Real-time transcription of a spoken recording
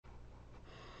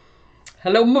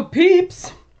Hello, my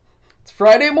peeps. It's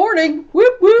Friday morning.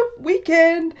 Whoop, whoop,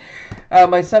 weekend.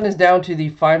 My son is down to the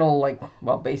final,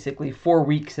 basically 4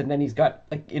 weeks, and then he's got,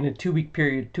 in a 2-week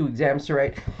period, 2 exams to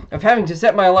write, of having to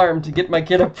set my alarm to get my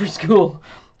kid up for school.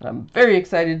 I'm very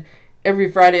excited.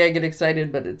 Every Friday I get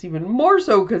excited, but it's even more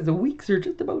so because the weeks are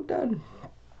just about done.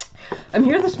 I'm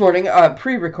here this morning,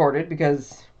 pre-recorded,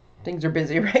 because things are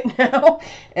busy right now,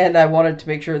 and I wanted to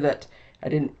make sure that I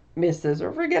didn't miss this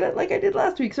or forget it like I did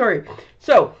last week. Sorry.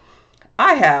 So,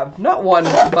 I have not one,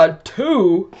 but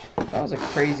two, that was a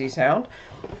crazy sound,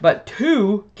 but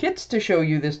two kits to show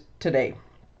you this today.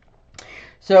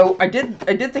 So I did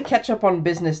the catch up on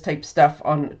business type stuff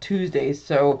on Tuesdays.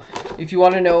 So if you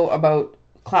want to know about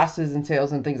classes and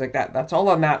sales and things like that, that's all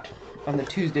on the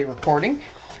Tuesday recording.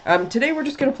 Today we're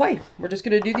just going to play. We're just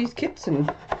going to do these kits and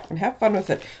have fun with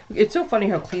it. It's so funny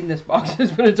how clean this box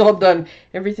is when it's all done.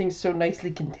 Everything's so nicely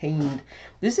contained.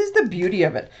 This is the beauty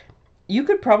of it. You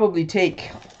could probably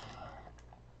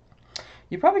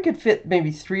you probably could fit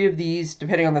maybe 3 of these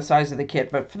depending on the size of the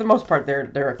kit, but for the most part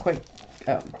they're quite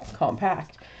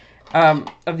compact.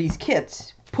 Of these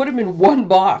kits, put them in one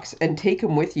box and take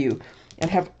them with you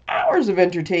and have hours of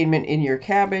entertainment in your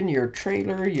cabin, your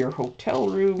trailer, your hotel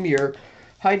room, your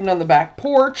hiding on the back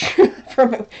porch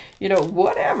from,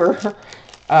 whatever.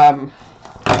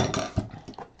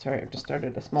 Sorry, I've just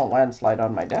started a small landslide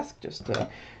on my desk. Just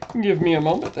give me a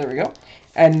moment. There we go.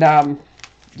 And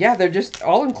yeah, they're just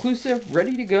all-inclusive,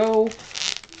 ready to go.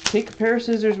 Take a pair of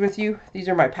scissors with you. These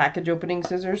are my package opening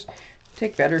scissors.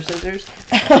 Take better scissors.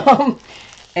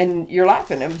 And you're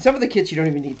laughing. And some of the kits you don't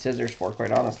even need scissors for,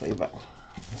 quite honestly, but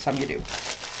some you do.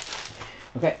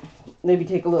 Okay, maybe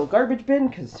take a little garbage bin,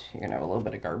 because you're going to have a little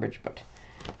bit of garbage, but...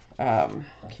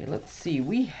 okay, let's see.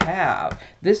 We have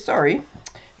this,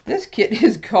 this kit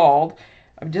is called...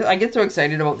 I get so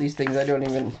excited about these things, I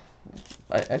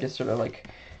just sort of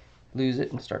lose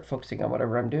it and start focusing on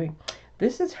whatever I'm doing.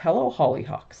 This is Hello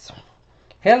Hollyhocks.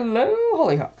 Hello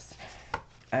Hollyhocks.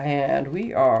 And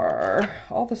we are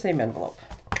all the same envelope.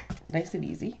 Nice and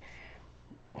easy.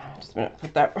 Just a minute,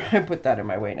 put that in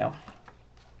my way now.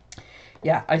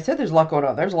 Yeah, I said there's a lot going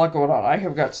on. There's a lot going on. I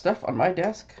have got stuff on my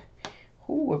desk.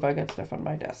 Ooh, have I got stuff on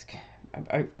my desk?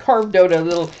 I carved out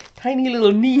a tiny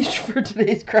little niche for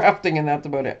today's crafting, and that's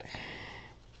about it.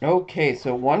 Okay,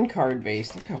 so one card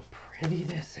base. Look how pretty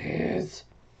this is.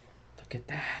 Look at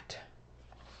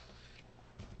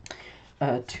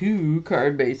that. 2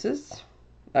 card bases.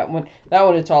 That one,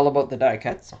 it's all about the die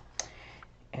cuts.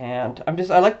 And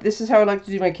this is how I like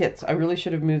to do my kits. I really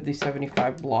should have moved these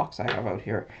 75 blocks I have out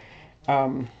here.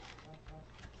 I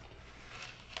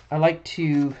like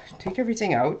to take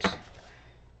everything out.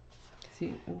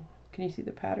 See, can you see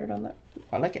the pattern on that?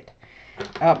 I like it.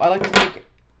 I like to take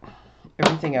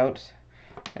everything out.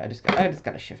 I just got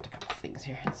to shift a couple things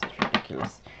here. It's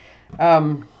ridiculous.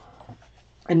 And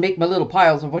make my little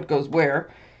piles of what goes where.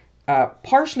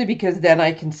 Partially because then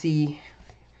I can see,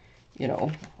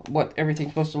 what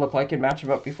everything's supposed to look like and match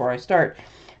them up before I start.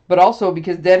 But also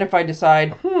because then if I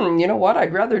decide, you know what,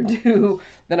 I'd rather do,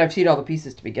 then I've seen all the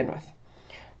pieces to begin with.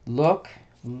 Look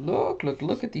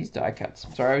at these die cuts.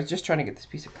 Sorry, I was just trying to get this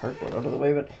piece of cardboard out of the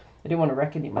way, but I didn't want to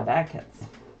wreck any of my die cuts.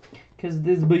 Because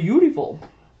this is beautiful.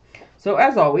 So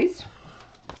as always,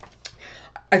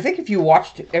 I think if you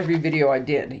watched every video I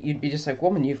did, you'd be just like,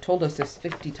 woman, you've told us this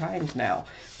 50 times now.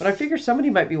 But I figure somebody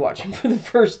might be watching for the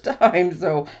first time,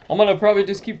 so I'm going to probably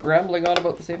just keep rambling on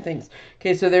about the same things.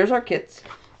 Okay, so there's our kits.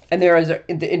 And there is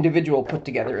the individual put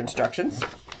together instructions.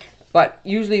 But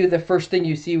usually the first thing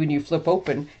you see when you flip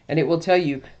open, and it will tell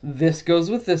you, this goes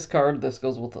with this card, this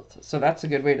goes with this. So that's a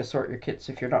good way to sort your kits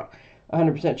if you're not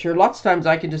 100% sure. Lots of times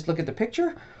I can just look at the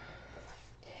picture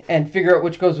and figure out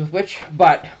which goes with which,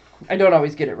 but I don't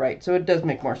always get it right. So it does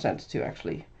make more sense to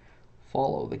actually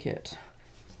follow the kit.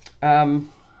 Are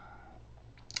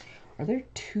there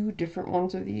 2 different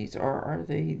ones of these, or are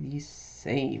they the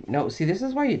same? No, see, this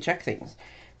is why you check things.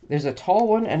 There's a tall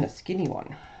one and a skinny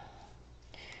one.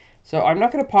 So I'm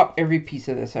not going to pop every piece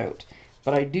of this out,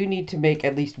 but I do need to make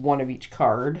at least one of each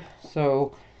card.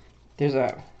 So there's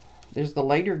the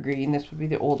lighter green. This would be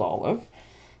the old olive.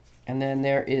 And then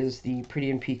there is the pretty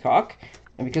and peacock.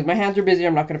 And because my hands are busy,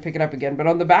 I'm not going to pick it up again. But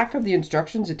on the back of the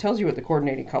instructions, it tells you what the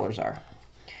coordinating colors are.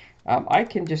 I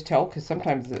can just tell because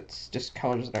sometimes it's just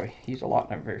colors that I use a lot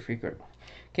and I'm very frequent.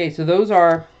 Okay, so those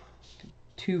are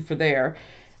 2 for there.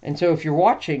 And so if you're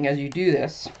watching as you do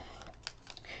this,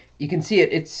 you can see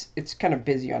it. It's kind of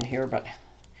busy on here, but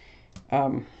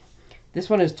this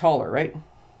one is taller, right?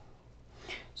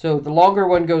 So the longer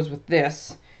one goes with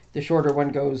this, the shorter one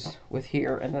goes with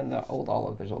here, and then the old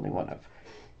olive, there's only one of.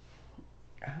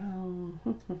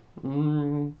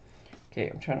 Okay,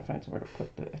 I'm trying to find somewhere to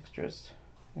put the extras.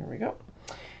 There we go.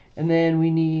 And then we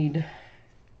need,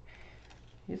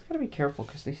 you just gotta be careful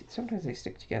because sometimes they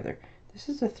stick together. This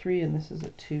is a 3 and this is a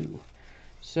 2.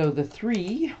 So the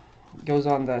 3 goes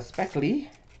on the speckly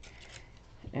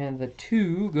and the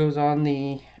 2 goes on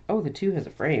the, oh, the 2 has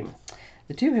a frame.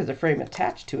 The 2 has a frame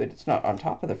attached to it. It's not on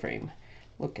top of the frame.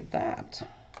 Look at that.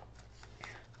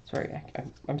 Sorry,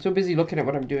 I'm so busy looking at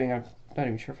what I'm doing, I'm not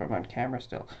even sure if I'm on camera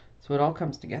still. So it all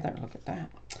comes together. Look at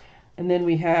that. And then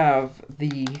we have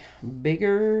the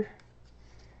bigger,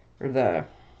 or the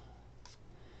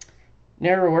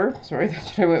narrower, sorry,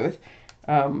 that's what I went with,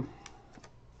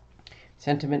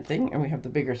 sentiment thing. And we have the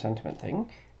bigger sentiment thing.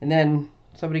 And then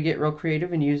somebody get real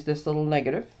creative and use this little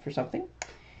negative for something.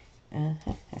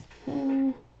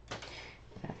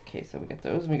 Okay, so we got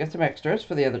those. And we got some extras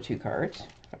for the other 2 cards.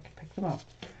 If I can pick them up.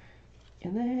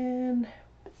 And then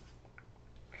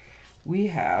we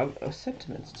have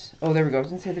sentiments. Oh, there we go. I was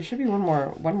gonna say there should be one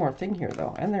more thing here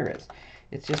though, and there is.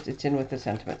 It's in with the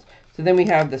sentiments. So then we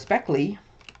have the speckly.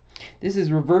 This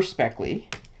is reverse speckly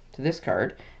to this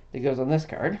card that goes on this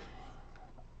card.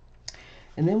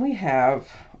 And then we have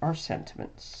our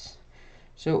sentiments.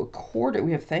 So accord,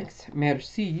 we have thanks,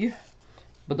 merci,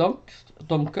 bedankt,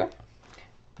 danke,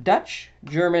 Dutch,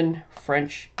 German,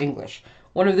 French, English.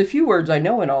 One of the few words I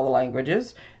know in all the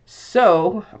languages.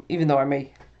 So, even though I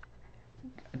may,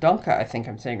 danke, I think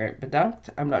I'm saying right, bedankt,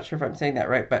 I'm not sure if I'm saying that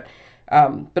right, but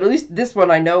at least this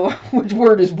one I know which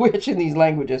word is which in these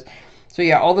languages. So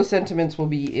yeah, all the sentiments will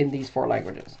be in these 4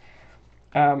 languages.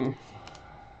 And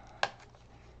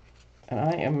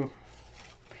I am,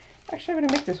 actually I'm going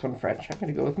to make this one French. I'm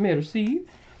going to go with merci.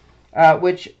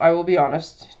 Which, I will be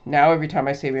honest, now every time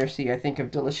I say merci, I think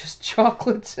of delicious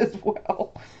chocolates as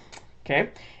well. Okay,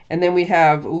 and then we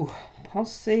have,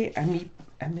 pensée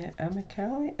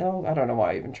amicale? Oh, I don't know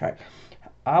why I even tried.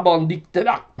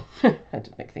 Abondictada. I had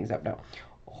to make things up now.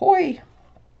 Hoi.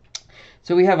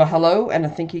 So we have a hello and a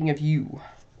thinking of you.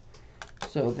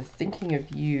 So the thinking of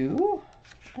you,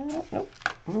 nope,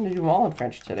 I'm going to do them all in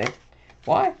French today.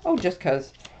 Why? Oh, just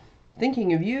because.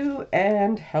 Thinking of you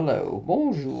and hello.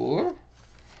 Bonjour.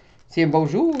 See, and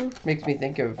bonjour makes me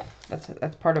think of,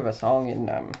 that's part of a song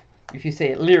in, if you say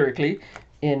it lyrically,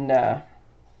 in the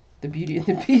Beauty and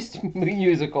the Beast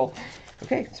musical.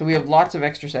 Okay, so we have lots of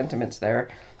extra sentiments there.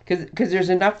 Because there's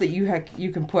enough that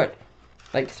you can put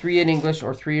like 3 in English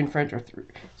or 3 in French or 3.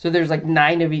 So there's like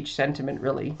 9 of each sentiment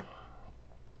really.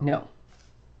 No.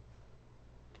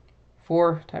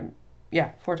 4 times.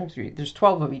 Yeah, 4 times 3. There's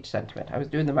 12 of each sentiment. I was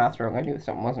doing the math wrong. I knew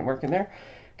something wasn't working there.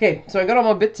 Okay, so I got all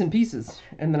my bits and pieces.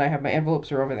 And then I have my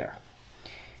envelopes are over there.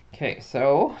 Okay,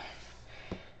 so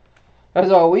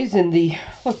as always,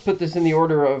 let's put this in the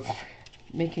order of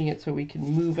making it so we can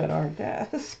move at our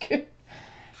desk.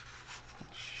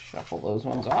 Shuffle those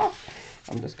ones off.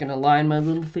 I'm just going to line my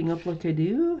little thing up like I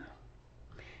do.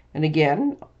 And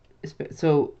again,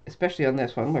 so especially on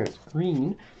this one where it's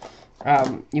green,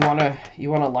 you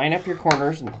wanna line up your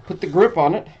corners and put the grip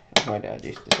on it, as my dad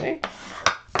used to say,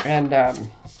 and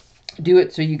do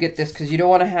it so you get this, because you don't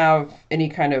want to have any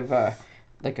kind of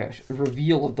like a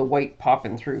reveal of the white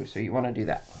popping through. So you want to do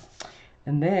that,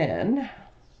 and then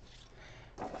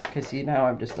because see now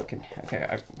I'm just looking. Okay,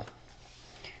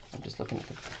 I'm just looking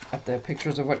at the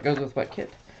pictures of what goes with what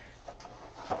kit.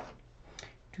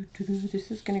 This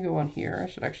is going to go on here. I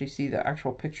should actually see the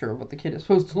actual picture of what the kit is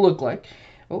supposed to look like.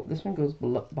 Oh, this one goes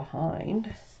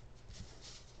behind.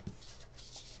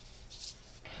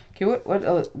 Okay, what?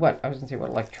 I was going to say, what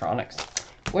electronics?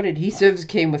 What adhesives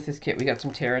came with this kit? We got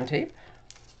some tear and tape.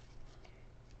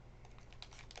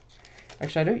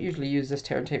 Actually, I don't usually use this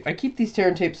tear and tape. I keep these tear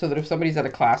and tape so that if somebody's at a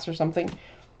class or something,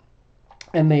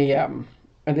 and they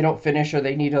don't finish, or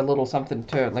they need a little something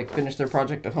to like finish their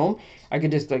project at home, I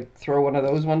could just like throw one of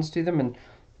those ones to them, and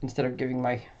instead of giving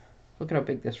my, look at how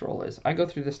big this roll is. I go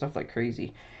through this stuff like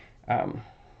crazy.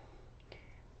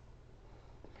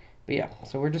 But yeah,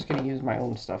 so we're just going to use my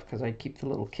own stuff because I keep the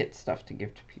little kit stuff to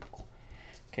give to people.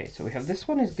 Okay, so we have this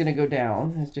one is going to go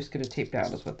down. It's just going to tape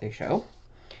down is what they show.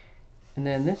 And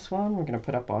then this one we're going to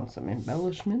put up on some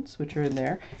embellishments, which are in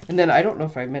there. And then I don't know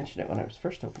if I mentioned it when I was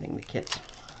first opening the kit.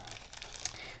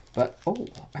 But, oh,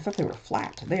 I thought they were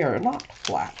flat. They are not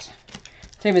flat.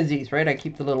 Same as these, right? I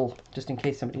keep the little, just in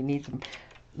case somebody needs them.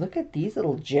 Look at these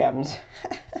little gems.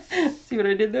 See what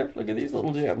I did there? Look at these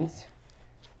little gems.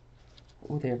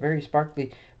 Oh, they're very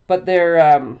sparkly. But they're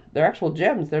actual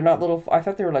gems. They're not little, I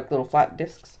thought they were like little flat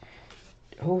discs.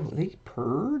 Oh, they're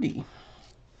pretty.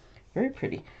 Very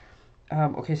pretty.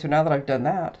 Okay, so now that I've done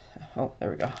that, oh,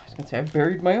 there we go. I was going to say I've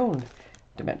buried my own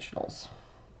dimensionals.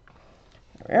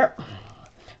 There we are.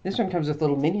 This one comes with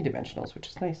little mini dimensionals, which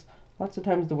is nice. Lots of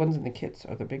times the ones in the kits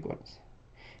are the big ones.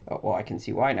 Oh, well, I can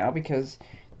see why now, because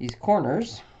these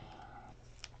corners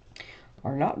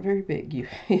are not very big. You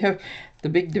have the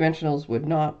big dimensionals would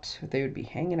not, they would be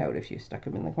hanging out if you stuck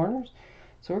them in the corners.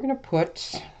 So we're going to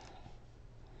put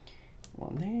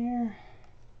one there.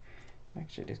 I'm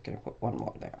actually just going to put one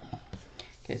more there.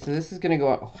 Okay, so this is going to go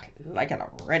up. Oh, I like it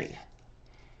already.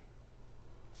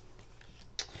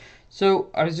 So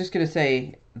I was just going to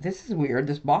say, this is weird.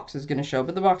 This box is going to show,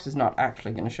 but the box is not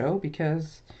actually going to show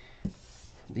because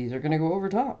these are going to go over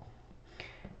top.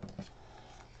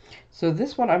 So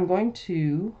this one I'm going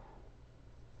to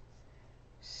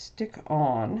stick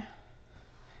on.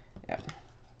 Yeah.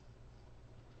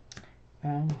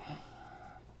 I'm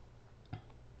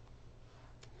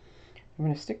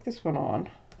going to stick this one on.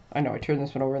 I know, I turn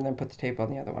this one over and then put the tape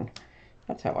on the other one.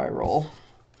 That's how I roll.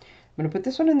 I'm going to put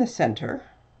this one in the center.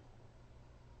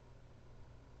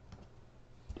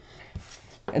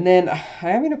 And then I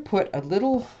am going to put a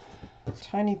little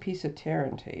tiny piece of tear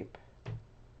and tape.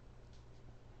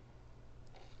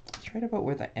 It's right about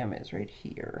where the M is, right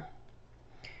here.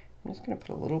 I'm just going to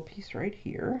put a little piece right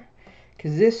here,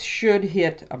 because this should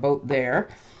hit about there.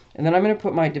 And then I'm going to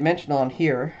put my dimensional on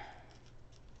here.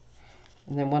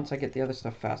 And then once I get the other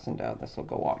stuff fastened down, this will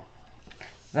go on.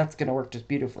 That's going to work just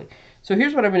beautifully. So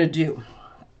here's what I'm going to do.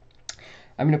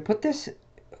 I'm going to put this,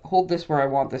 hold this where I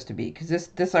want this to be, because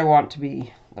this I want to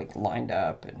be like lined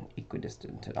up and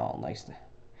equidistant and all nice.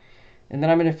 And then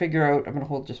I'm going to figure out, I'm going to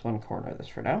hold just one corner of this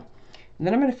for now. And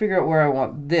then I'm going to figure out where I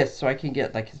want this so I can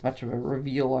get like as much of a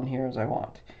reveal on here as I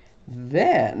want.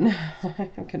 Then I'm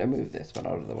going to move this one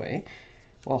out of the way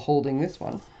while holding this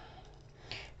one.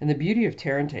 And the beauty of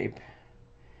tear and tape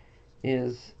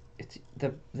is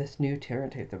this new tear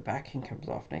and tape, the backing comes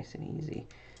off nice and easy.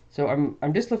 So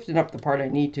I'm just lifting up the part I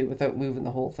need to without moving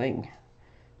the whole thing.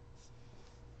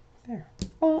 There.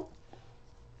 Oh.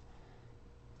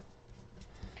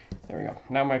 There we go.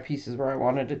 Now my piece is where I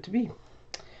wanted it to be.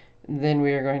 And then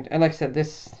we are going to, and like I said, the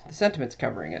sentiment's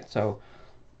covering it, so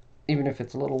even if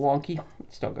it's a little wonky,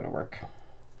 it's still going to work.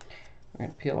 We're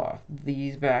going to peel off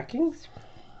these backings.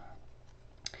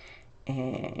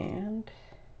 And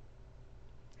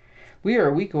we are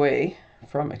a week away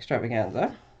from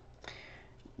Extravaganza.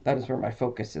 That is where my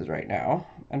focus is right now.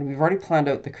 And we've already planned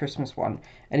out the Christmas one.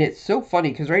 And it's so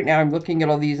funny because right now I'm looking at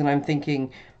all these and I'm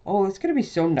thinking, oh, it's going to be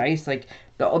so nice. Like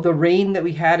the rain that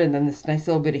we had and then this nice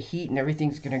little bit of heat and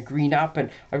everything's going to green up.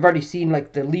 And I've already seen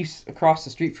like the leaves across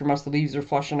the street from us. The leaves are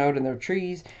flushing out in their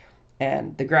trees.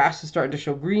 And the grass is starting to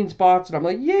show green spots. And I'm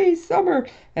like, yay, summer.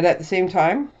 And at the same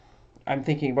time, I'm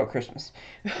thinking about Christmas.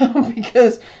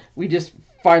 Because we just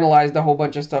finalized a whole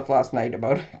bunch of stuff last night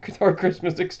about our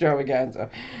Christmas extravaganza.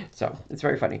 So it's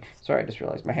very funny. Sorry, I just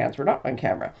realized my hands were not on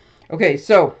camera. Okay,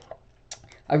 so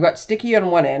I've got sticky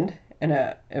on one end and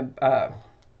tear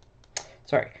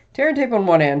and tape on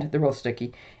one end. They're both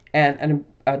sticky, and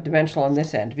a dimensional on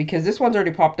this end, because this one's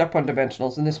already popped up on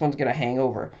dimensionals and this one's going to hang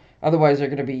over. Otherwise, they're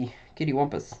going to be kitty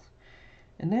wumpus.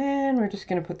 And then we're just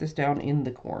going to put this down in the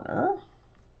corner.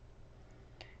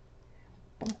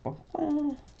 Bum, bum,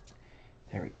 bum.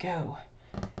 There we go.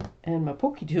 And my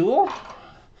pokey tool,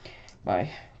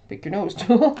 my pick your nose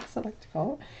tool, as I like to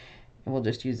call it. And we'll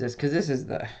just use this because this is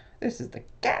the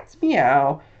cat's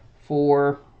meow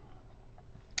for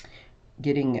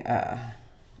getting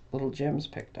little gems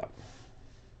picked up.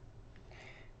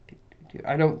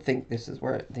 I don't think this is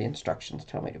where the instructions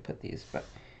tell me to put these, but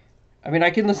I mean, I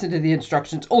can listen to the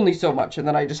instructions only so much, and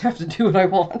then I just have to do what I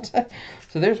want.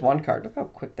 So there's one card. Look how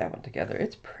quick that went together.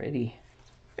 It's pretty.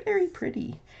 Very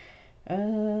pretty.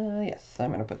 Yes, I'm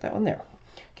going to put that one there.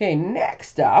 Okay,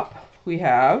 next up, we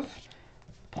have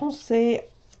Pensée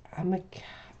Amicales?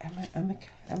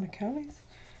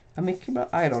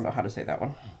 I don't know how to say that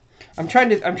one. I'm trying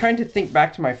to think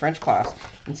back to my French class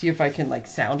and see if I can like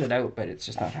sound it out, but it's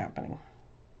just not happening.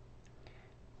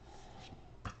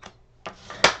 I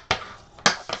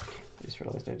just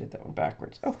realized I did that one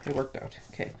backwards. Oh, it worked out.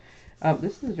 Okay.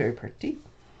 This is very pretty.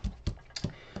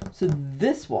 So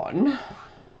this one,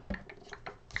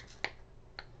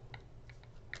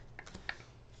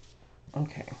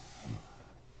 okay.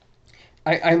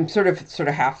 I'm sort of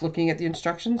half looking at the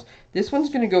instructions. This one's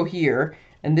going to go here,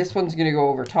 and this one's going to go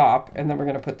over top, and then we're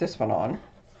going to put this one on.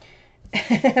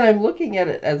 And I'm looking at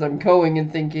it as I'm going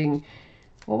and thinking,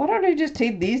 well, why don't I just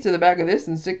tape these to the back of this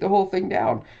and stick the whole thing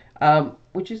down?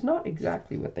 Which is not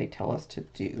exactly what they tell us to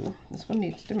do. This one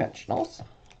needs dimensionals.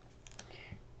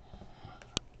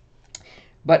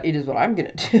 But it is what I'm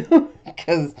going to do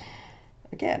because,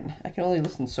 again, I can only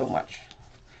listen so much.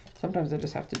 Sometimes I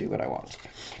just have to do what I want.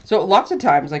 So lots of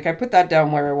times, like I put that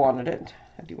down where I wanted it.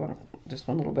 I do want just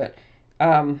one little bit.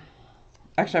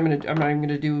 Actually, I'm not even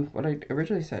gonna do what I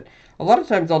originally said. A lot of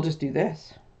times I'll just do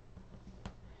this.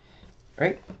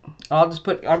 Right? I'm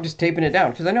just taping it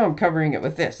down because I know I'm covering it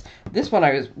with this. This one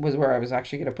was where I was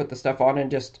actually gonna put the stuff on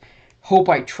and just hope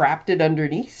I trapped it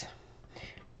underneath.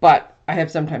 But I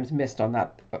have sometimes missed on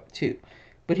that too.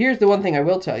 But here's the one thing I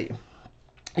will tell you.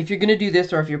 If you're going to do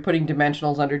this, or if you're putting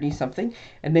dimensionals underneath something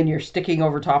and then you're sticking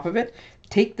over top of it,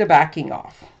 take the backing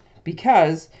off,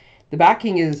 because the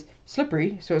backing is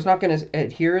slippery, so it's not going to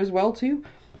adhere as well to.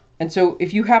 And so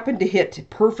if you happen to hit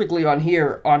perfectly on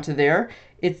here onto there,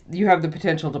 you have the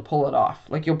potential to pull it off.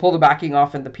 Like you'll pull the backing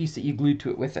off and the piece that you glued to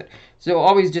it with it. So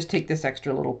always just take this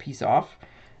extra little piece off,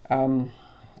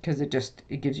 because it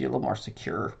gives you a little more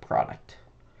secure product.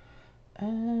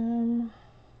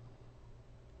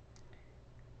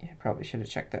 Yeah, probably should have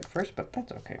checked that first, but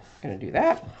that's okay. I'm going to do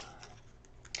that.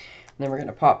 And then we're going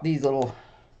to pop these little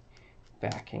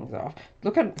backings off.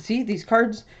 See, these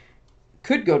cards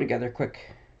could go together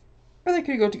quick, or they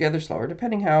could go together slower,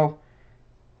 depending how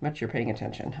much you're paying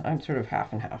attention. I'm sort of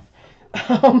half and half,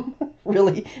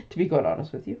 really, to be quite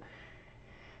honest with you.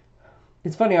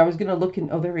 It's funny, I was going to look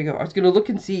and, oh, there we go. I was going to look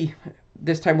and see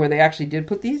this time where they actually did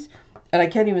put these, and I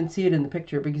can't even see it in the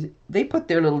picture because they put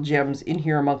their little gems in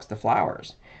here amongst the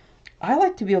flowers. I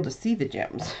like to be able to see the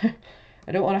gems.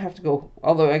 I don't want to have to go,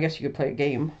 although I guess you could play a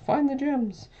game. Find the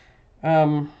gems.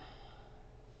 And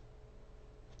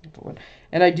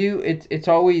I do, it's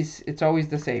always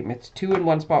the same. It's 2 in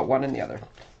one spot, 1 in the other.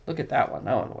 Look at that one.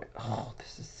 That one. Oh,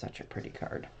 this is such a pretty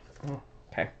card.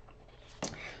 Okay.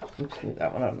 Oops, move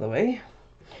that one out of the way.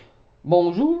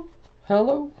 Bonjour.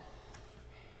 Hello.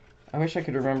 I wish I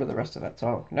could remember the rest of that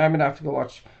song. Now I'm going to have to go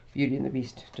watch Beauty and the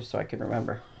Beast just so I can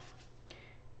remember.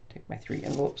 Take my 3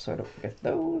 envelopes so I don't forget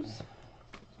those.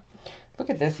 Look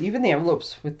at this. Even the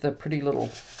envelopes with the pretty little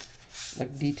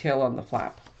like detail on the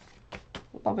flap.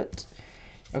 Love it.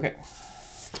 Okay.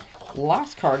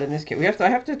 Last card in this kit. I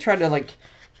have to try to like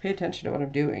pay attention to what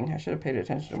I'm doing. I should have paid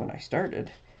attention when I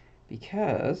started,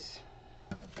 because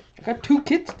I got 2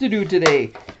 kits to do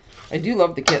today. I do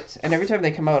love the kits, and every time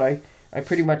they come out, I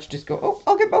pretty much just go, oh,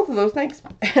 I'll get both of those, thanks.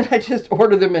 And I just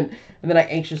order them, and then I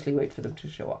anxiously wait for them to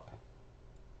show up.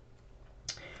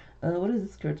 What is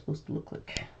this card supposed to look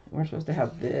like? We're supposed to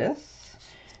have this,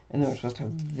 and then we're supposed to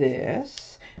have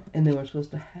this, and then we're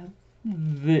supposed to have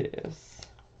this.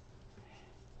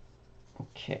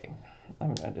 Okay,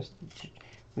 I'm going to just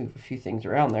move a few things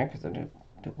around there because I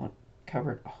don't want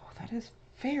covered. Oh, that is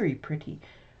very pretty.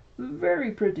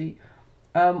 Very pretty.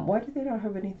 Why do they not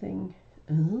have anything?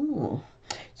 Oh.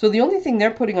 So the only thing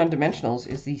they're putting on dimensionals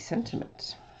is the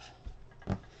sentiments.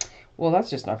 Well, that's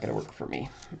just not going to work for me.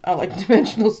 I like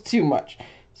dimensionals too much.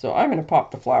 So I'm going to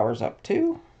pop the flowers up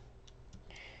too.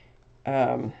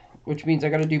 Which means I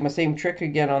got to do my same trick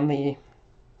again on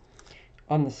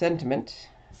the sentiment.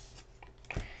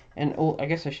 And I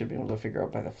guess I should be able to figure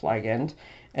out by the flag end.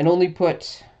 And only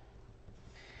put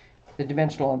the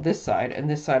dimensional on this side. And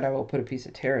this side I will put a piece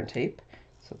of tear and tape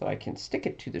so that I can stick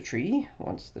it to the tree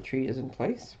once the tree is in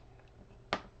place.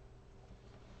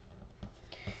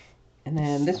 And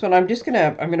then this one, I'm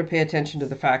gonna pay attention to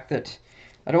the fact that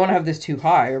I don't want to have this too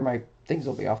high or my things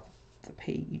will be off the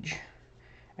page.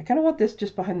 I kind of want this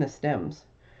just behind the stems.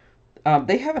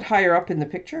 They have it higher up in the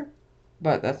picture,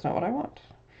 but that's not what I want.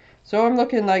 So I'm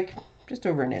looking like just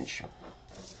over an inch.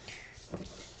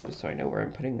 Just so I know where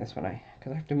I'm putting this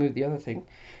because I have to move the other thing.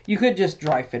 You could just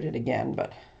dry fit it again,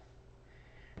 but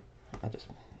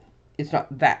it's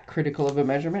not that critical of a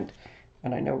measurement.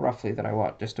 And I know roughly that I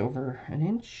want just over an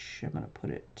inch. I'm going to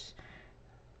put it,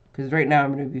 because right now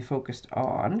I'm going to be focused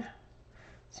on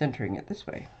centering it this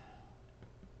way.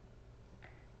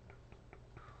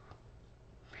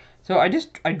 So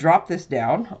I dropped this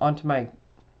down onto my,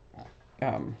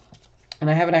 and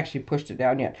I haven't actually pushed it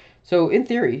down yet. So in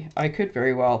theory, I could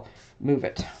very well move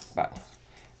it, but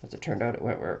as it turned out, it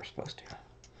went where it was supposed to.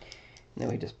 And then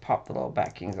we just pop the little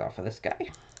backings off of this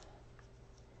guy.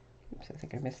 Oops, I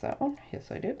think I missed that one.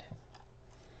 Yes, I did.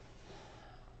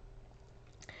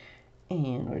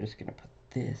 And we're just going to put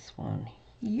this one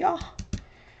here.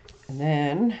 And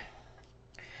then,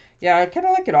 yeah, I kind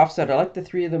of like it offset. I like the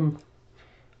 3 of them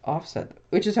offset,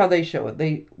 which is how they show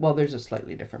it. Well, there's a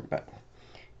slightly different, but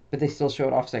they still show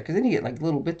it offset, because then you get like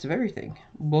little bits of everything.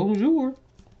 Bonjour.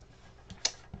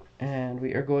 And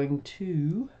we are going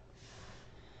to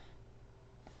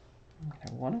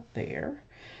have one up there.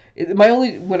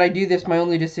 When I do this, my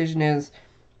only decision is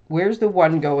where's the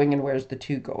 1 going and where's the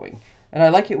 2 going. And I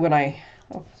like it when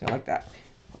oh, so I like that.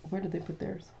 Where did they put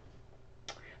theirs?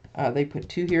 They put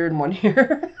 2 here and 1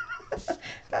 here.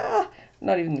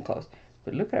 Not even close.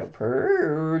 But look how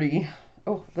pretty.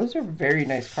 Oh, those are very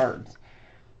nice cards.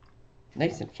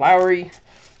 Nice and flowery.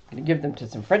 I'm going to give them to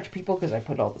some French people because I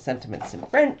put all the sentiments in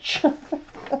French.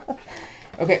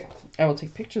 Okay, I will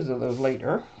take pictures of those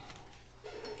later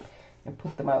and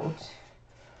put them out.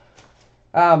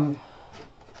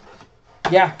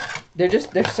 Yeah,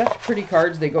 they're such pretty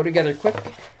cards. They go together quick.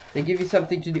 They give you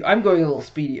something to do. I'm going a little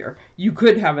speedier. You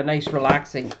could have a nice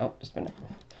relaxing, oh, just a minute.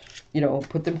 You know,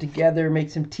 put them together, make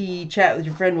some tea, chat with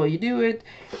your friend while you do it.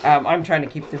 I'm trying to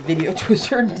keep the video to a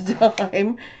certain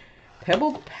time.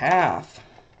 Pebbled Path.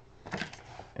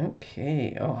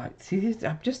 Okay. Oh, see,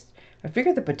 I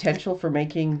figured the potential for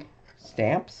making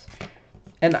stamps.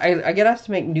 And I get asked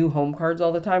to make new home cards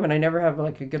all the time, and I never have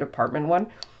like a good apartment one.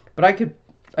 But I could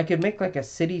make like a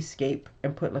cityscape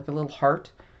and put like a little heart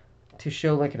to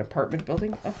show like an apartment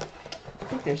building. Oh,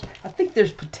 I think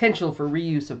there's potential for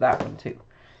reuse of that one too.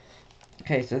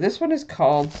 Okay, so this one is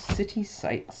called City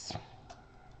Sights.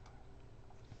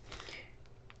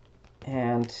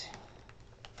 And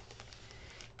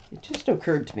it just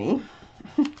occurred to me.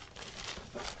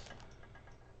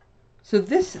 So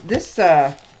this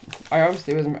I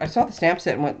obviously wasn't, I saw the stamp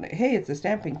set and went, hey, it's a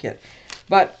stamping kit.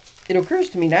 But it occurs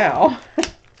to me now,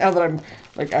 now that I'm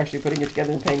like actually putting it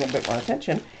together and paying a bit more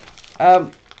attention.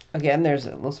 Again, there's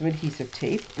a little some adhesive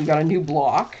tape. We got a new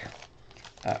block.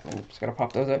 I'm just gonna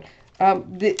pop those out.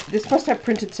 This must have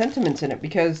printed sentiments in it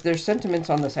because there's sentiments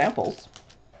on the samples.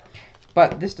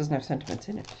 But this doesn't have sentiments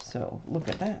in it, so look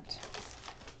at that.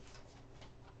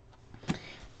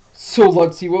 So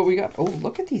let's see what we got. Oh,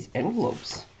 look at these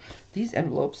envelopes. These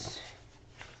envelopes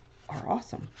are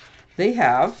awesome. They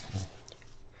have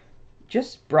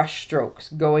just brush strokes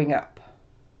going up.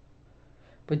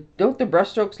 But don't the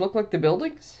brush strokes look like the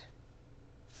buildings?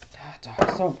 That's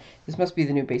awesome. This must be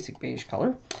the new basic beige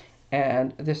color.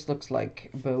 And this looks like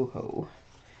boho.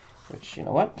 Which, you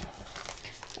know what?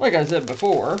 Like I said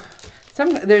before,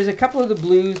 there's a couple of the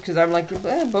blues because I'm like,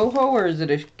 boho, or is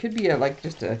it could be like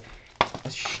just a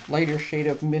lighter shade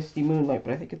of misty moonlight,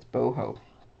 but I think it's boho.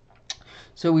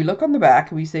 So we look on the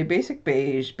back and we say basic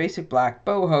beige, basic black,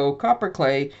 boho, copper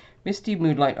clay, misty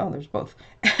moonlight. Oh, there's both.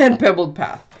 And pebbled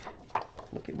path.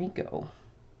 Look at me go.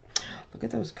 Look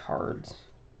at those cards.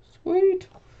 Sweet.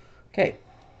 Okay.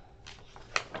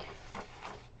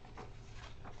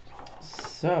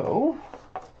 So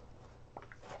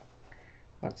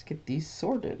let's get these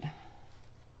sorted.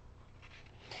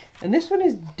 And this one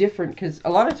is different because a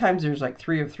lot of times there's like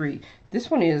 3 of 3.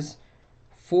 This one is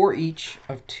 4 each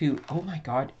of 2. Oh my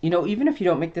god. You know, even if you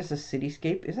don't make this a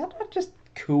cityscape, is that not just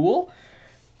cool?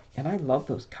 And I love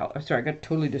those colors. Sorry, I got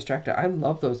totally distracted. I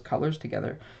love those colors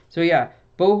together. So yeah,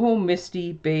 boho,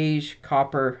 misty, beige,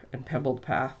 copper, and pebbled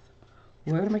path.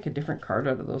 We're going to make a different card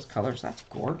out of those colors. That's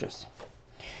gorgeous.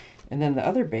 And then the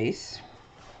other base.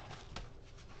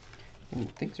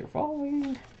 And things are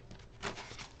falling.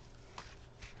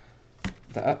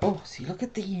 Oh, see, look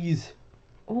at these.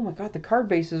 Oh my god, the card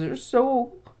bases are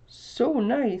so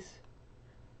nice.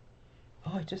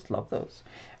 Oh, I just love those.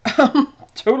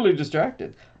 Totally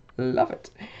distracted. Love it.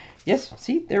 Yes,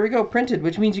 see, there we go, printed,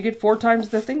 which means you get 4 times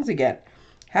the things again.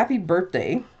 Happy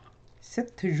birthday.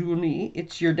 Cette journée,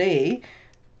 it's your day.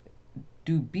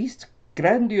 Du bist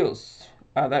grandios.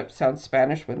 That sounds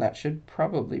Spanish when that should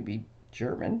probably be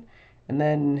German. And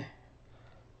then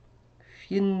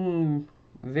Fin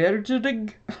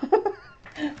Vergedig.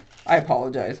 I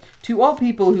apologize to all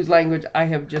people whose language I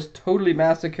have just totally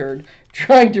massacred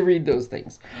trying to read those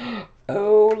things.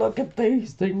 Oh, look at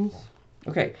these things.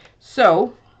 Okay,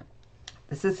 so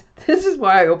this is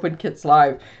why I open Kits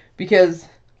Live, because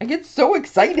I get so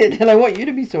excited and I want you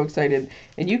to be so excited.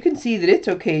 And you can see that it's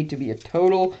okay to be a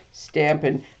total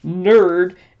Stampin'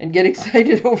 nerd and get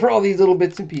excited over all these little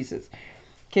bits and pieces.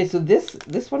 Okay, so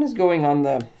this one is going on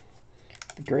the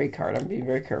gray card. I'm being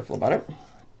very careful about it.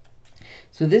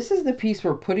 So this is the piece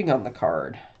we're putting on the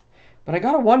card. But I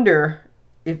gotta wonder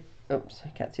if, oops, I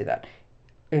can't see that.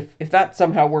 If that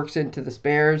somehow works into the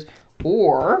spares,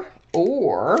 or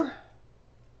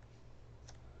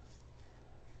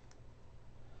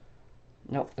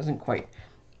nope, doesn't quite.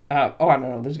 Oh, I don't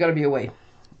know. There's got to be a way.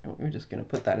 We're just going to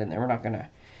put that in there. We're not going to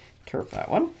turf that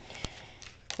one.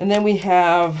 And then we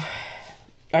have,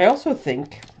 I also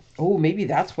think, oh, maybe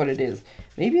that's what it is.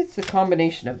 Maybe it's the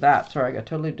combination of that. Sorry, I got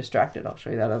totally distracted. I'll show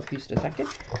you that other piece in a second.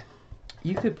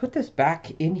 You could put this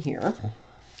back in here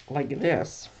like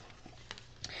this.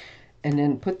 And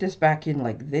then put this back in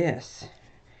like this.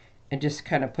 And just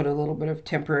kind of put a little bit of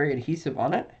temporary adhesive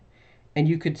on it. And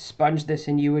you could sponge this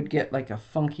and you would get like a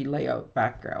funky layout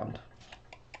background.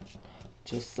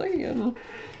 Just saying.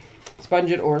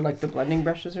 Sponge it, or like the blending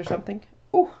brushes or something.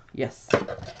 Oh, yes.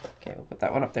 Okay, we'll put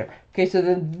that one up there. Okay, so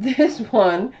then this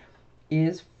one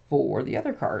is for the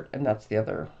other card, and that's the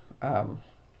other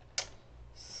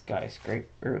skyscraper,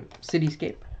 or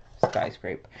cityscape.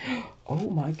 Skyscraper. Oh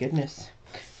my goodness.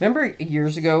 Remember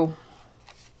years ago,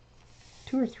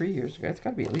 2 or 3 years ago, it's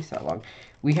got to be at least that long,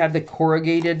 we had the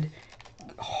corrugated,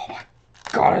 oh my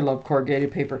God, I love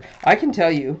corrugated paper. I can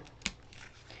tell you,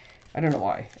 I don't know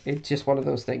why, it's just one of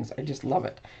those things, I just love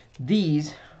it.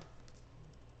 These,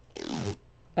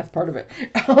 that's part of it.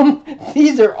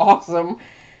 These are awesome.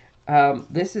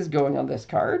 This is going on this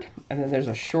card, and then there's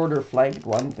a shorter flagged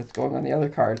one that's going on the other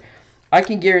card. I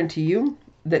can guarantee you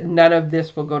that none of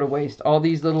this will go to waste. All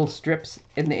these little strips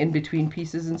in the in-between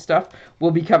pieces and stuff will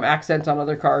become accents on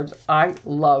other cards. I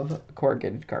love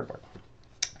corrugated cardboard.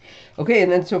 Okay,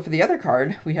 and then so for the other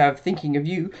card, we have Thinking of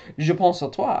You, Je pense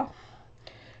à toi,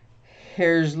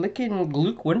 Herzlichen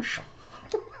Glückwunsch.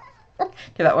 Okay,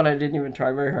 that one I didn't even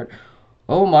try very hard.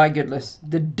 Oh my goodness.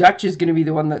 The Dutch is going to be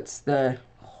the one that's the...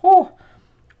 Oh,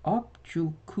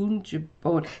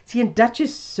 see, and Dutch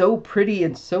is so pretty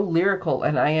and so lyrical,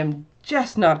 and I am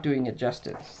just not doing it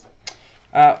justice.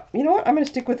 You know what? I'm going to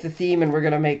stick with the theme, and we're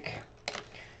going to make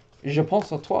Je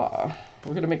pense à toi.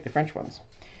 We're going to make the French ones.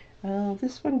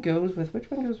 This one goes with...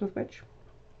 Which one goes with which?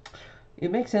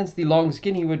 It makes sense the long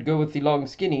skinny would go with the long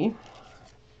skinny,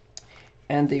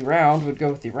 and the round would go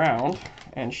with the round,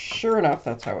 and sure enough,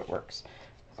 that's how it works.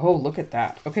 Oh, look at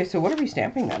that. Okay, so what are we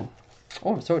stamping then?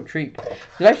 Oh, I'm so intrigued.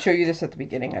 Did I show you this at the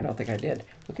beginning? I don't think I did.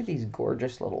 Look at these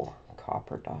gorgeous little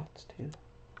copper dots, too.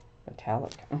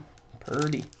 Metallic.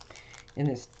 Pretty. In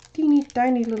this teeny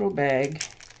tiny little bag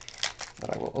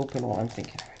that I will open while I'm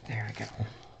thinking of it. There we go.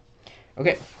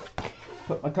 Okay.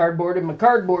 Put my cardboard in my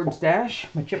cardboard stash.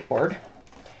 My chipboard.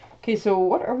 Okay, so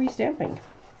what are we stamping?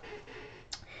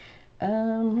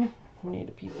 We need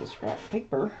a piece of scrap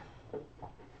paper.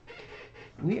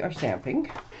 We are stamping...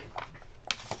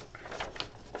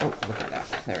 Oh, look at that.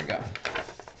 There we go.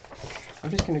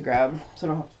 I'm just going to grab, so I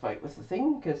don't have to fight with the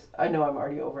thing, because I know I'm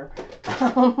already over.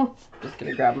 Just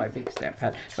going to grab my big stamp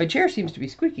pad. My chair seems to be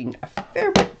squeaking a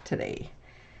fair bit today.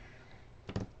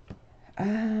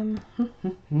 I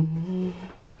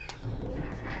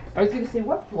was going to say,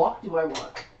 what block do I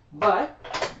want? But,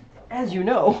 as you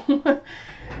know,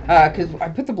 because I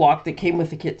put the block that came with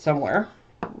the kit somewhere.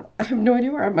 I have no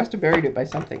idea where. I must have buried it by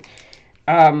something.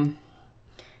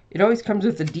 It always comes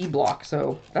with a D block,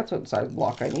 so that's what size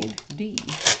block I need. D.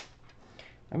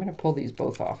 I'm going to pull these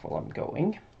both off while I'm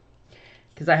going,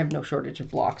 because I have no shortage of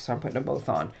blocks, so I'm putting them both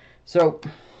on. So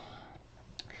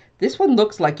this one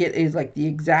looks like it is like the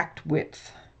exact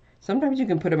width. Sometimes you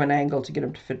can put them at an angle to get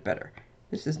them to fit better.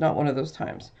 This is not one of those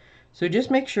times. So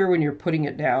just make sure when you're putting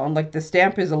it down, like the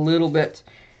stamp is a little bit,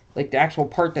 like the actual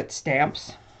part that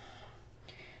stamps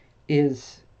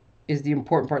is the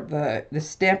important part. The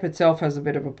stamp itself has a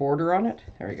bit of a border on it.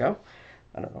 There we go.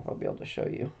 I don't know if I'll be able to show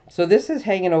you. So this is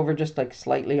hanging over just like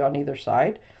slightly on either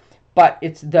side, but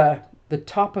it's the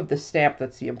top of the stamp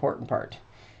that's the important part,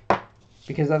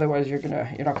 because otherwise you're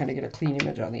not gonna get a clean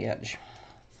image on the edge.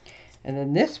 And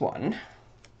then this one,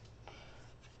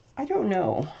 I don't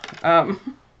know.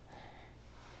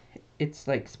 It's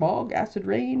like smog, acid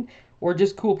rain, or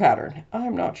just cool pattern.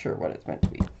 I'm not sure what it's meant to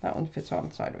be. That one fits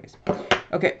on sideways.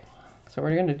 Okay. So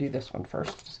we're going to do this one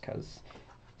first, just because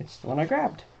it's the one I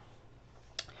grabbed.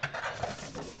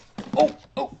 Oh,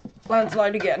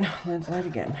 landslide again. Landslide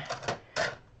again.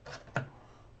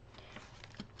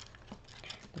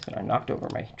 Listen, I knocked over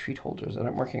my treat holders that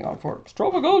I'm working on for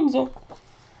extravaganza.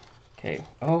 Okay.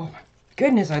 Oh my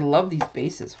goodness, I love these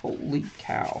bases. Holy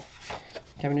cow.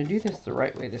 Okay, I'm going to do this the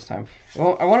right way this time.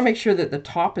 Well, I want to make sure that the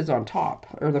top is on top,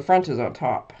 or the front is on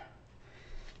top,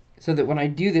 so that when I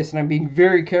do this, and I'm being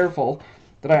very careful,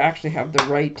 that I actually have the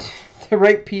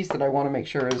right piece that I want to make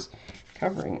sure is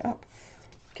covering up.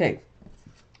 Okay,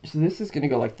 so this is going to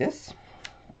go like this,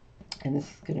 and this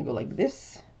is going to go like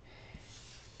this,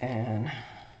 and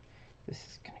this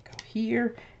is going to go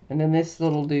here, and then this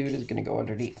little dude is going to go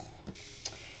underneath.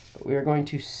 But we are going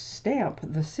to stamp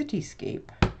the cityscape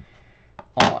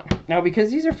on. Now, because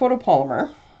these are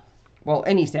photopolymer, well,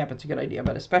 any stamp it's a good idea,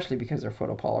 but especially because they're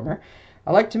photopolymer,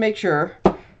 I like to make sure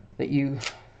that you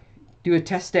do a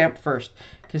test stamp first,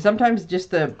 because sometimes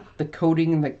just the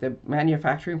coating, like the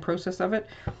manufacturing process of it,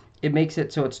 it makes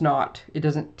it so it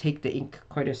doesn't take the ink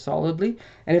quite as solidly.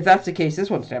 And if that's the case,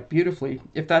 this one's stamped beautifully.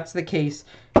 If that's the case,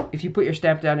 if you put your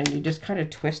stamp down and you just kind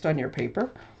of twist on your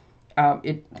paper,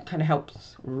 it kind of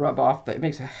helps rub off, but it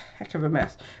makes a heck of a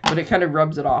mess. But it kind of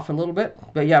rubs it off a little bit.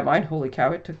 But yeah, mine, holy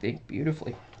cow, it took the ink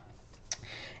beautifully.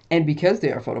 And because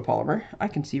they are photopolymer, I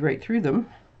can see right through them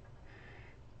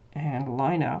and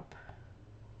line up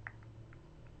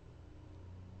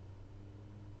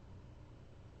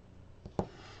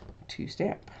to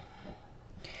stamp.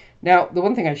 Now, the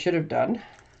one thing I should have done,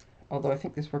 although I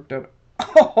think this worked out,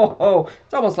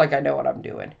 it's almost like I know what I'm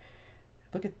doing.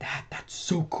 Look at that. That's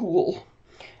so cool.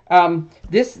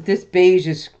 This beige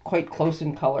is quite close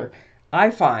in color.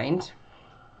 I find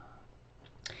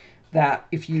that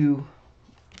if you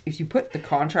put the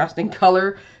contrasting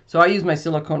color, so I use my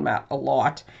silicone mat a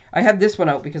lot. I have this one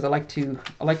out because I like to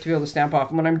be able to stamp off.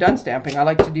 And when I'm done stamping, I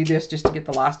like to do this just to get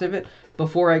the last of it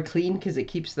before I clean, because it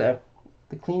keeps the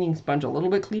cleaning sponge a little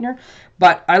bit cleaner.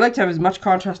 But I like to have as much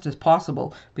contrast as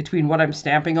possible between what I'm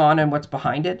stamping on and what's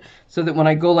behind it, so that when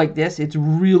I go like this, it's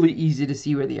really easy to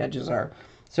see where the edges are.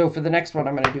 So for the next one,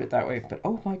 I'm going to do it that way. But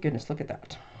oh my goodness, look at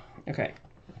that. Okay.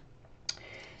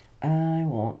 I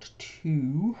want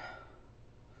to...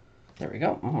 There we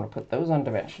go. I'm going to put those on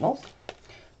dimensionals.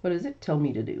 What does it tell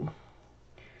me to do?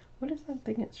 What is that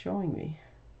thing it's showing me?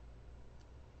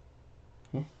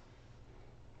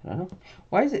 I don't know.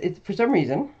 Why is it? For some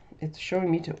reason, it's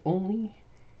showing me to only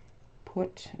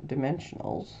put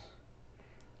dimensionals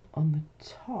on the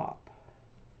top.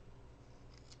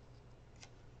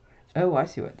 Oh, I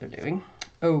see what they're doing.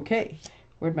 Okay.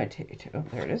 Where'd my oh,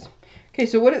 there it is. Okay,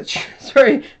 so what it's...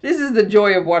 Sorry, this is the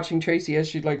joy of watching Tracey as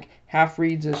she, like, half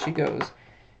reads as she goes.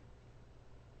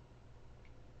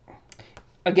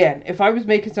 Again, if I was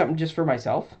making something just for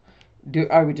myself,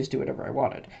 I would just do whatever I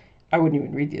wanted. I wouldn't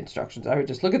even read the instructions. I would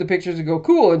just look at the pictures and go,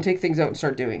 cool, and take things out and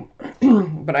start doing.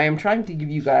 But I am trying to give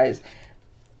you guys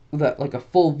like a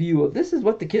full view of this is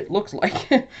what the kit looks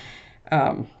like.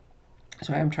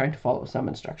 So I am trying to follow some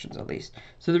instructions at least.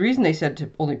 So the reason they said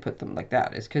to only put them like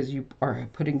that is because you are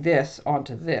putting this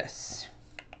onto this.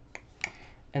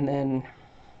 And then,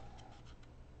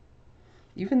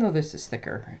 even though this is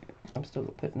thicker, I'm still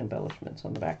putting embellishments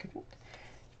on the back of it.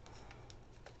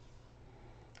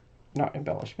 Not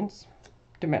embellishments,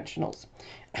 dimensionals.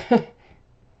 There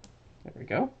we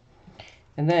go.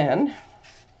 And then,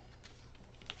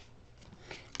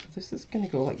 this is going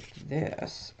to go like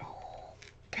this.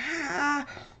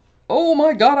 Oh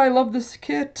my god, I love this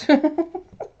kit.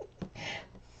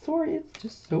 Sorry, it's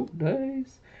just so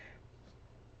nice.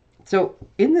 So,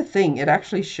 in the thing, it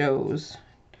actually shows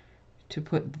to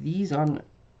put these on,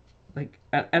 like,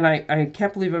 and I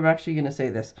can't believe I'm actually going to say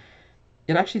this.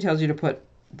 It actually tells you to put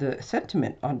the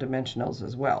sentiment on dimensionals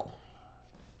as well.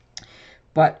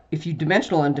 But if you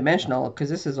dimensional and dimensional, because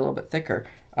this is a little bit thicker,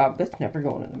 that's never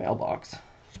going in the mailbox.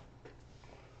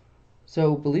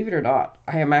 So believe it or not,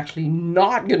 I am actually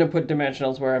not going to put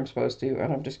dimensionals where I'm supposed to,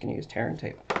 and I'm just going to use tear and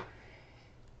tape.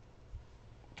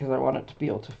 Because I want it to be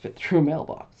able to fit through a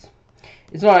mailbox.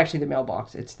 It's not actually the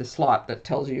mailbox, it's the slot that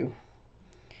tells you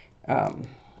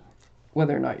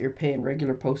whether or not you're paying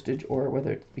regular postage or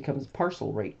whether it becomes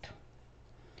parcel rate.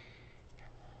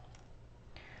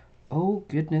 Oh,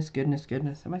 goodness, goodness,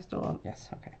 goodness. Am I still on? Yes,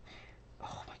 okay.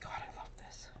 Oh my god, I love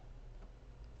this.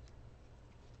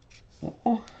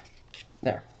 Oh,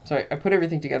 there. Sorry, I put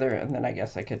everything together and then I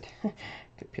guess I could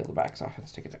peel the backs off and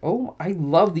stick it. Oh, I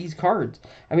love these cards.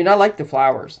 I mean, I like the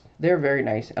flowers. They're very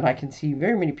nice, and I can see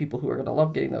very many people who are going to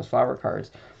love getting those flower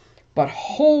cards. But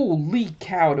holy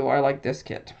cow, do I like this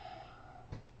kit.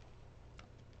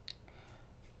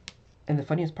 And the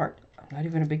funniest part, I'm not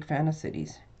even a big fan of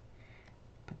cities.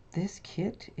 But this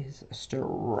kit is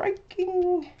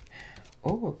striking.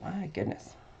 Oh my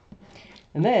goodness.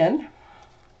 And then,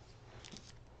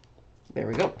 there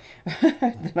we go.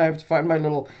 Then I have to find my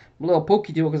little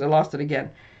pokey tool because I lost it again.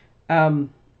 And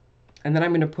then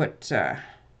I'm going to put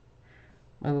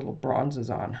my little bronzes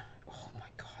on. Oh my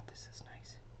god, this is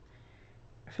nice.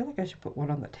 I feel like I should put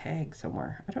one on the tag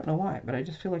somewhere. I don't know why, but I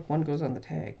just feel like one goes on the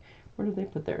tag. Where did they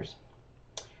put theirs?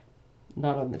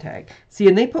 Not on the tag. See,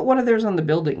 and they put one of theirs on the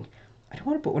building. I don't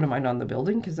want to put one of mine on the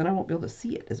building because then I won't be able to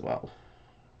see it as well.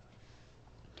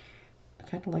 I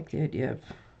kind of like the idea of...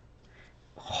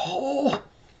 Oh!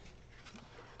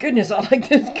 Goodness, I like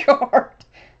this card!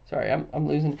 Sorry, I'm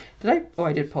losing... Did I... Oh,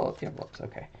 I did pull out the envelopes.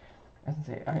 Okay. I was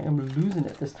going to say, I am losing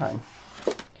it this time.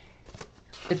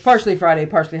 It's partially Friday,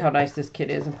 partially how nice this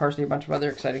kit is, and partially a bunch of other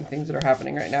exciting things that are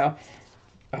happening right now.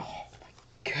 Oh,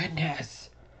 my goodness.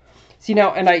 See,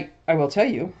 now, and I will tell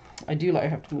you, I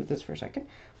have to move this for a second.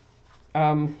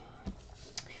 I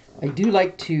do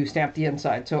like to stamp the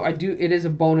inside. So it is a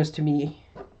bonus to me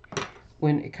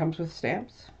when it comes with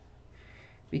stamps,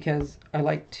 because I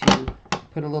like to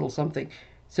put a little something.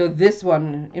 So this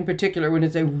one in particular, when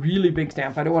it's a really big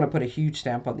stamp, I don't want to put a huge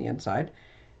stamp on the inside.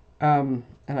 And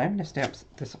I'm going to stamp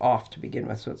this off to begin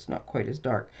with so it's not quite as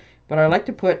dark. But I like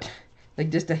to put like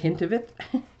just a hint of it.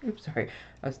 Oops, sorry.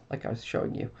 I was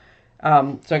showing you.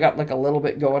 So I got like a little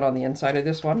bit going on the inside of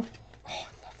this one. Oh,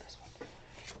 I love this one.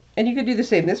 And you could do the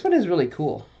same. This one is really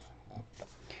cool.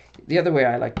 The other way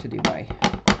I like to do my,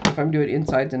 if I'm doing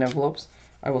insides and envelopes,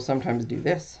 I will sometimes do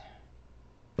this.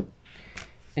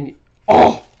 And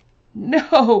oh,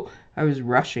 no! I was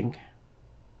rushing.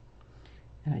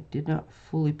 And I did not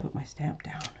fully put my stamp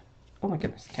down. Oh my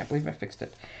goodness, can't believe I fixed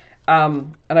it.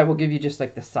 And I will give you just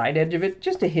like the side edge of it,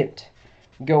 just a hint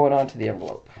going onto the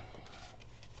envelope.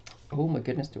 Oh my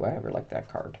goodness, do I ever like that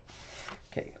card.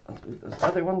 Okay, let's move those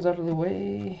other ones out of the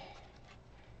way.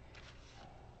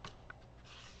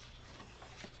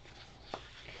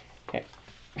 Okay.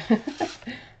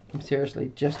 I'm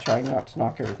seriously just trying not to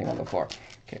knock everything on the floor.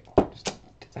 Okay, just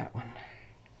do that one.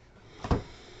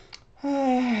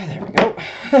 There we go.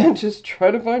 Just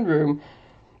try to find room.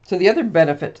 So the other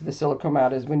benefit to the silicone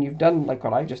mat is when you've done like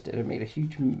what I just did, I made a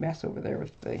huge mess over there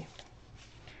with the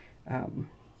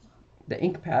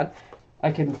ink pad.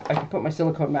 I can put my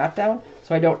silicone mat down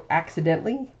so I don't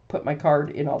accidentally put my card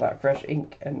in all that fresh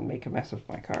ink and make a mess with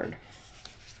my card.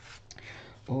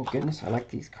 Oh goodness, I like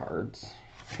these cards.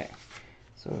 Okay,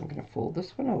 so I'm going to fold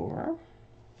this one over.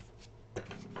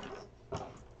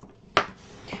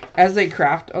 As I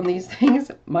craft on these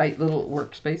things, my little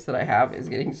workspace that I have is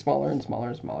getting smaller and smaller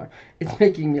and smaller. It's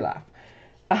making me laugh.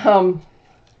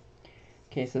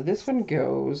 Okay, so this one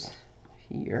goes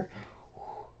here.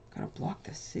 Gotta block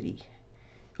the city.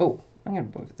 Oh, I'm gonna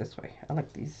move it this way. I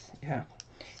like these, yeah.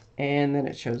 And then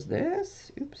it shows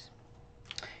this. Oops.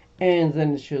 And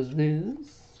then it shows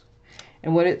this.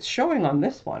 And what it's showing on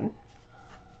this one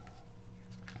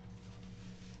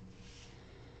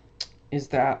is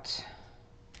that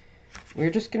we're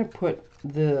just going to put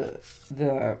the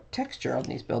texture on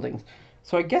these buildings.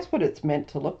 So I guess what it's meant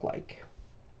to look like.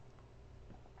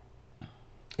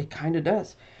 It kind of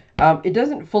does. It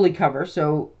doesn't fully cover,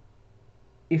 so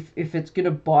if it's going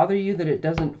to bother you that it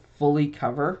doesn't fully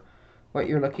cover what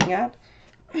you're looking at,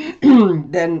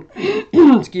 then,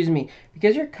 excuse me,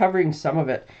 because you're covering some of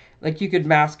it, like you could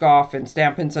mask off and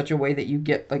stamp in such a way that you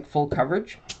get like full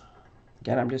coverage.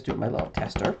 Again, I'm just doing my little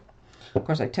tester. Of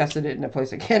course, I tested it in a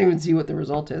place I can't even see what the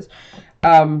result is.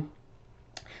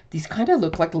 These kind of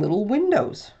look like little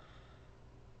windows.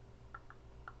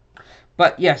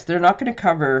 But yes, they're not going to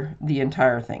cover the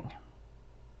entire thing.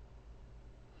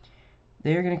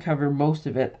 They're going to cover most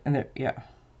of it. And yeah.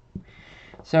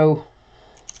 So,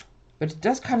 but it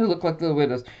does kind of look like little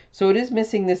windows. So it is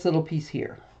missing this little piece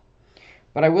here.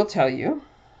 But I will tell you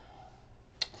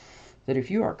that if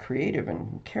you are creative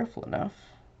and careful enough,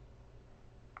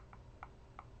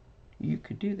 you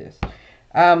could do this.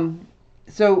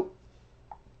 So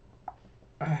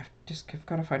I've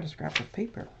got to find a scrap of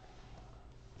paper.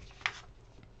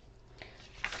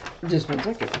 Just 1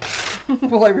 second.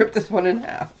 Well, I ripped this one in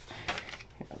half.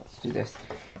 Here, let's do this.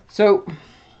 So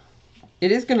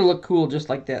it is going to look cool just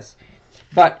like this.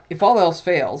 But if all else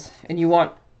fails and you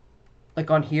want, like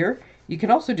on here, you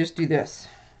can also just do this.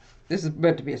 This is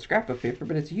meant to be a scrap of paper,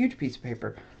 but it's a huge piece of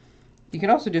paper. You can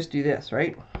also just do this,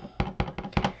 right?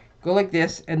 Go like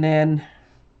this, and then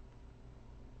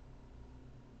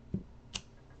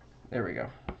there we go.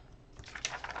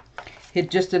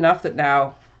 Hit just enough that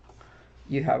now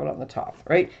you have it on the top,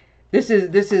 right? This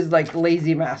is like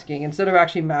lazy masking. Instead of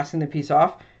actually masking the piece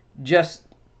off, just,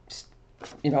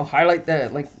 you know, highlight the,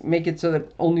 like, make it so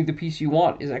that only the piece you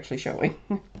want is actually showing.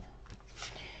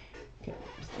 Okay,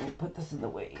 just gonna put this in the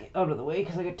way, out of the way,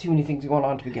 because I got too many things going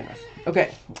on to begin with.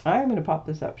 Okay, I'm gonna pop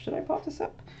this up. Should I pop this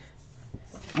up?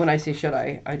 When I say should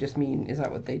I just mean, is that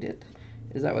what they did?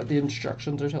 Is that what the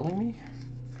instructions are telling me?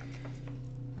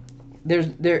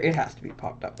 It has to be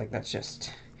popped up. Like, that's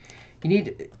just, you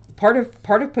need, part of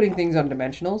putting things on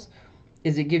dimensionals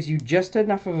is it gives you just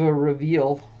enough of a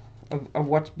reveal of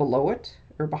what's below it,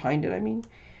 or behind it, I mean.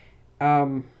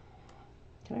 Can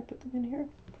I put them in here?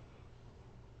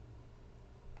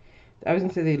 I was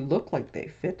gonna say they look like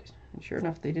they fit, and sure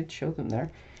enough, they did show them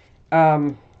there.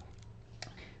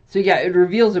 So yeah, it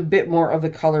reveals a bit more of the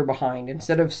color behind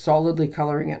instead of solidly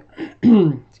coloring it.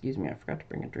 Excuse me, I forgot to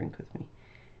bring a drink with me.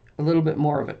 A little bit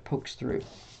more of it pokes through.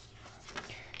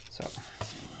 So,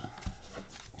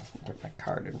 put my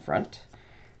card in front.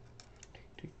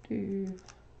 I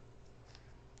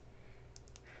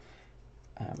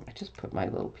just put my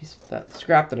little piece of that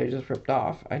scrap that I just ripped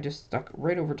off. I just stuck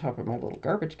right over top of my little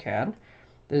garbage can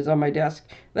that is on my desk.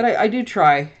 That I do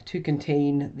try to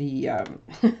contain the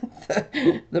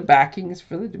the backings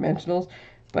for the dimensionals,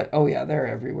 but oh yeah, they're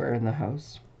everywhere in the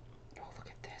house. Oh, look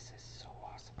at this! This is so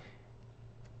awesome.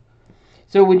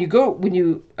 So when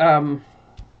you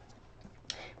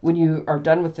are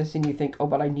done with this and you think, oh,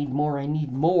 but I need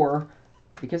more,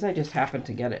 because I just happened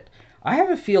to get it. I have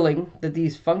a feeling that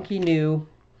these funky new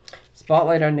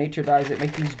Spotlight on Nature dies that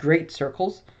make these great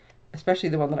circles, especially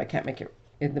the one that I can't make it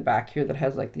in the back here that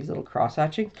has like these little cross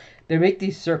hatching, they make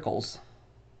these circles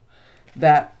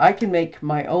that I can make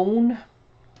my own,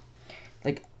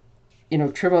 like, you know,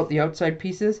 trim out the outside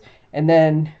pieces, and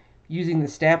then using the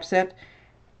stamp set,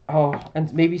 oh,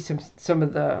 and maybe some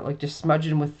of the, like, just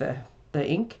smudging with the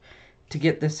ink to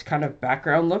get this kind of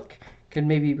background look, can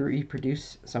maybe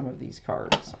reproduce some of these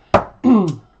cards.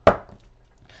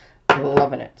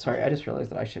 Loving it. Sorry, I just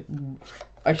realized that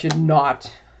I should not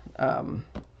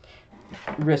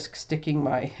risk sticking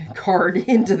my card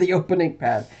into the opening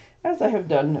pad, as I have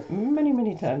done many,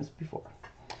 many times before.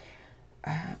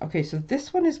 Okay, so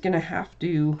this one is going to have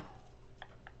to,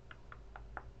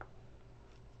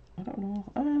 I don't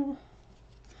know.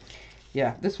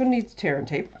 Yeah, this one needs tear and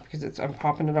tape because I'm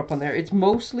popping it up on there. It's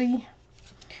mostly,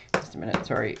 just a minute,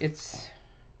 sorry. It's,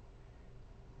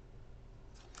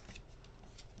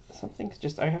 something's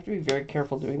just, I have to be very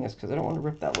careful doing this because I don't want to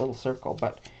rip that little circle,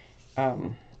 but I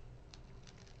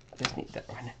just need that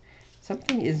one.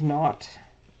 Something is not,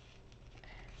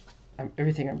 there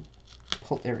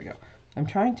we go. I'm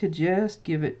trying to just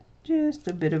give it just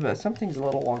a bit of a, something's a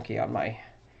little wonky on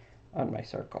my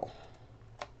circle.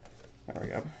 There we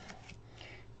go.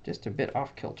 Just a bit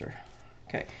off kilter.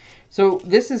 Okay, so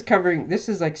this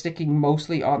is like sticking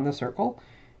mostly on the circle.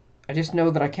 I just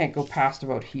know that I can't go past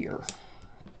about here.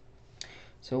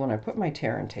 So when I put my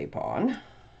tear and tape on,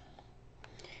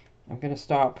 I'm going to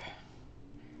stop,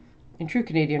 in true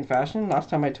Canadian fashion, last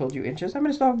time I told you inches, I'm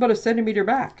going to stop about 1 centimeter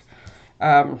back.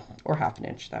 Or half an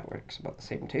inch, that works about the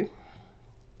same too.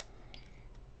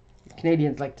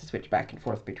 Canadians like to switch back and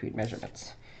forth between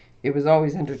measurements. It was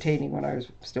always entertaining when I was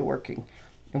still working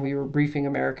and we were briefing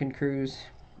American crews,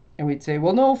 and we'd say,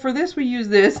 well, no, for this we use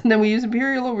this, and then we use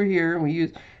imperial over here, and we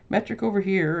use metric over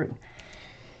here, and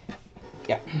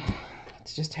yeah,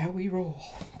 it's just how we roll.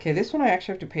 Okay, this one I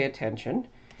actually have to pay attention.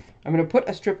 I'm going to put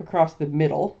a strip across the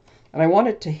middle, and I want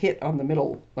it to hit on the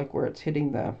middle, like where it's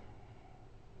hitting the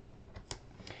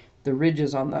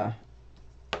ridges on the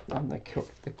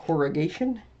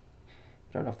corrugation.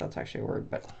 I don't know if that's actually a word,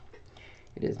 but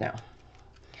it is now.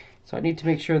 So I need to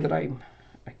make sure that I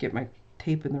get my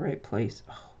tape in the right place.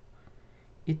 Oh,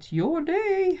 it's your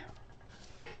day.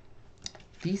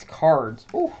 These cards.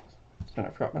 Oh, I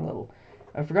forgot my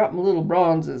little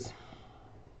bronzes.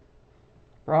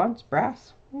 Bronze?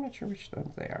 Brass? I'm not sure which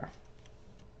ones they are.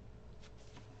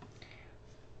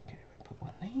 Okay, put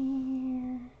one there.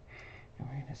 And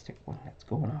we're going to stick one that's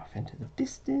going off into the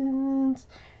distance.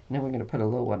 And then we're going to put a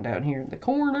little one down here in the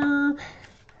corner.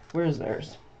 Where's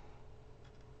theirs?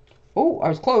 Oh, I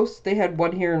was close. They had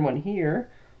one here and one here.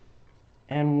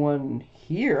 And one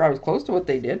here. I was close to what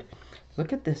they did.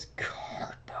 Look at this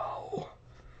card, though.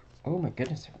 Oh my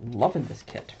goodness, I'm loving this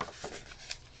kit.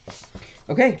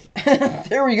 Okay,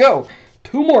 there we go.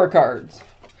 2 more cards.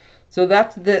 So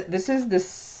this is the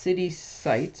City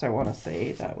Sights, I want to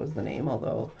say. That was the name,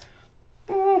 although...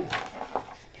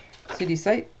 City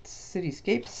Sights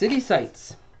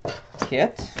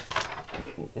kit.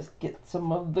 Just get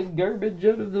some of the garbage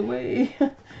out of the way.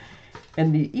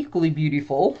 And the equally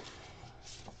beautiful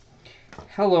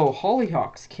Hello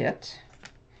Hollyhocks kit.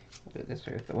 I'll do it this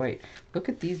way with the white. Look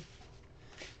at these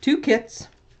 2 kits,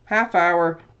 half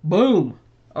hour, boom.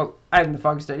 Oh, I haven't the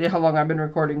foggiest idea how long I've been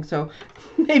recording, so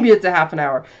maybe it's a half an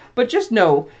hour. But just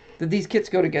know that these kits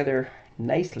go together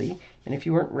nicely, and if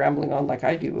you weren't rambling on like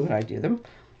I do when I do them,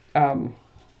 and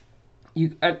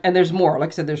there's more. Like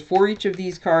I said, there's 4 each of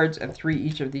these cards and 3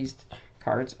 each of these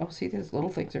cards. Oh, see, these little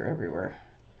things are everywhere.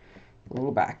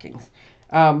 Little backings.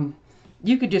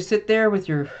 You could just sit there with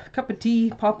your cup of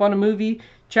tea, pop on a movie,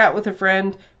 chat with a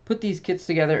friend, put these kits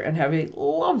together, and have a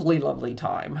lovely, lovely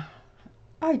time.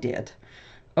 I did.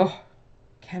 Oh,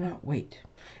 cannot wait.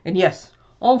 And yes,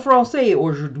 en français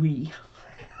aujourd'hui.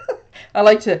 I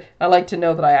like to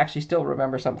know that I actually still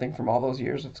remember something from all those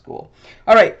years of school.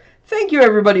 All right. Thank you,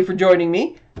 everybody, for joining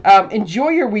me. Enjoy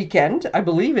your weekend. I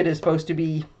believe it is supposed to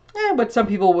be what some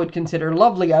people would consider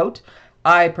lovely out.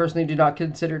 I personally do not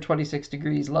consider 26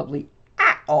 degrees lovely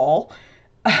at all.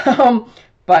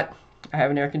 But I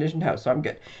have an air-conditioned house, so I'm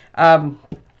good.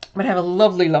 But have a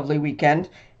lovely, lovely weekend.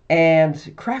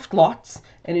 And craft lots.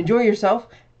 And enjoy yourself.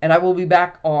 And I will be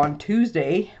back on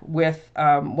Tuesday with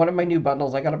one of my new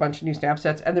bundles. I got a bunch of new stamp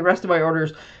sets. And the rest of my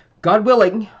orders, God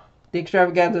willing... The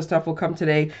extravaganza stuff will come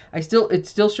today. It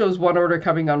still shows one order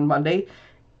coming on Monday.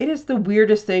 It is the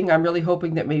weirdest thing. I'm really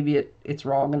hoping that maybe it's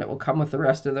wrong and it will come with the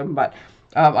rest of them. But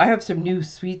I have some new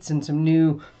sweets and some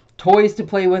new toys to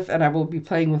play with, and I will be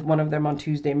playing with one of them on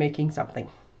Tuesday, making something.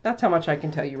 That's how much I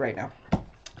can tell you right now.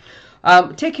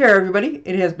 Take care, everybody.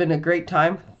 It has been a great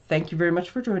time. Thank you very much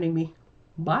for joining me.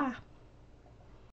 Bye.